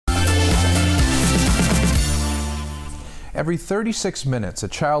Every 36 minutes, a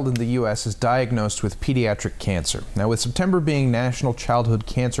child in the U.S. is diagnosed with pediatric cancer. Now, with September being National Childhood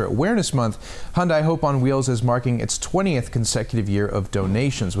Cancer Awareness Month, Hyundai Hope on Wheels is marking its 20th consecutive year of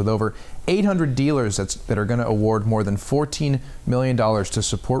donations, with over 800 dealers that are going to award more than $14 million to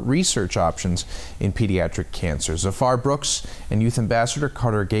support research options in pediatric cancer. Zafar Brooks and Youth Ambassador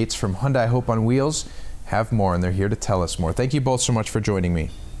Carter Gates from Hyundai Hope on Wheels have more, and they're here to tell us more. Thank you both so much for joining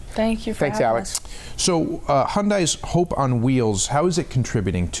me. Thank you for Thanks, having Alex. us. So, Hyundai's Hope on Wheels, how is it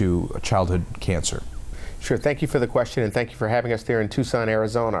contributing to childhood cancer? Sure. Thank you for the question, and thank you for having us there in Tucson,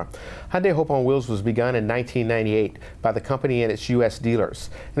 Arizona. Hyundai Hope on Wheels was begun in 1998 by the company and its U.S. dealers.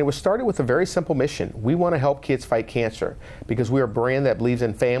 And it was started with a very simple mission. We want to help kids fight cancer because we are a brand that believes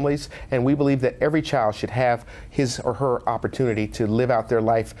in families, and we believe that every child should have his or her opportunity to live out their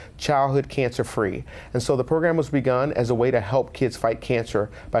life childhood cancer-free. And so the program was begun as a way to help kids fight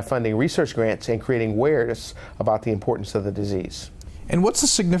cancer by funding research grants and creating awareness about the importance of the disease. And what's the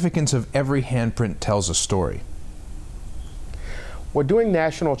significance of Every Handprint Tells a Story? Well, during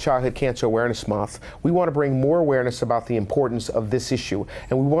National Childhood Cancer Awareness Month, we want to bring more awareness about the importance of this issue,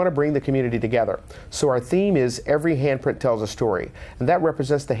 and we want to bring the community together. So our theme is Every Handprint Tells a Story, and that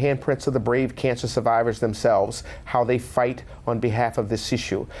represents the handprints of the brave cancer survivors themselves, how they fight on behalf of this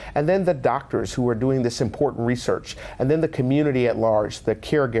issue, and then the doctors who are doing this important research, and then the community at large, the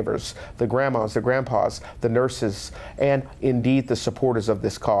caregivers, the grandmas, the grandpas, the nurses, and indeed the supporters of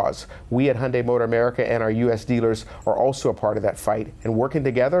this cause. We at Hyundai Motor America and our U.S. dealers are also a part of that fight. And working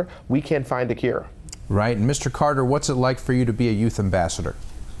together, we can find a cure. Right. And Mr. Carter, what's it like for you to be a youth ambassador?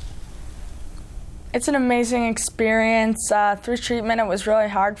 It's an amazing experience. Through treatment, it was really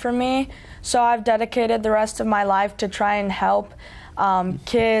hard for me. So I've dedicated the rest of my life to try and help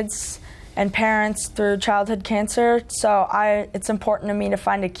kids and parents through childhood cancer. So it's important to me to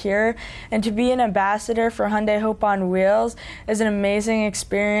find a cure. And to be an ambassador for Hyundai Hope on Wheels is an amazing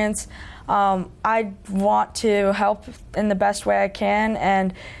experience. I want to help in the best way I can,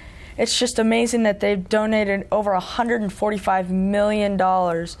 and it's just amazing that they've donated over $145 million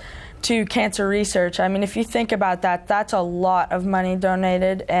to cancer research. I mean, if you think about that, that's a lot of money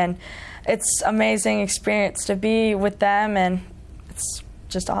donated, and it's an amazing experience to be with them, and it's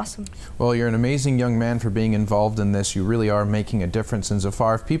just awesome. Well, you're an amazing young man for being involved in this. You really are making a difference. And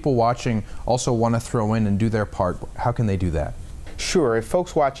Zafar, if people watching also want to throw in and do their part, how can they do that? Sure. If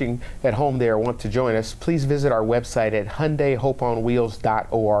folks watching at home there want to join us, please visit our website at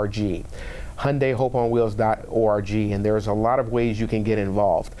HyundaiHopeOnWheels.org. HyundaiHopeOnWheels.org, and there's a lot of ways you can get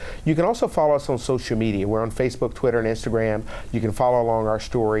involved. You can also follow us on social media. We're on Facebook, Twitter, and Instagram. You can follow along our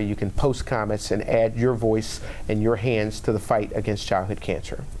story. You can post comments and add your voice and your hands to the fight against childhood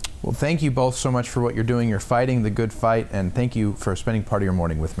cancer. Well, thank you both so much for what you're doing. You're fighting the good fight, and thank you for spending part of your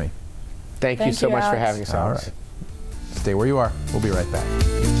morning with me. Thank you so much Alex. for having us, Alex. All right. Stay where you are. We'll be right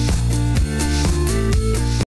back.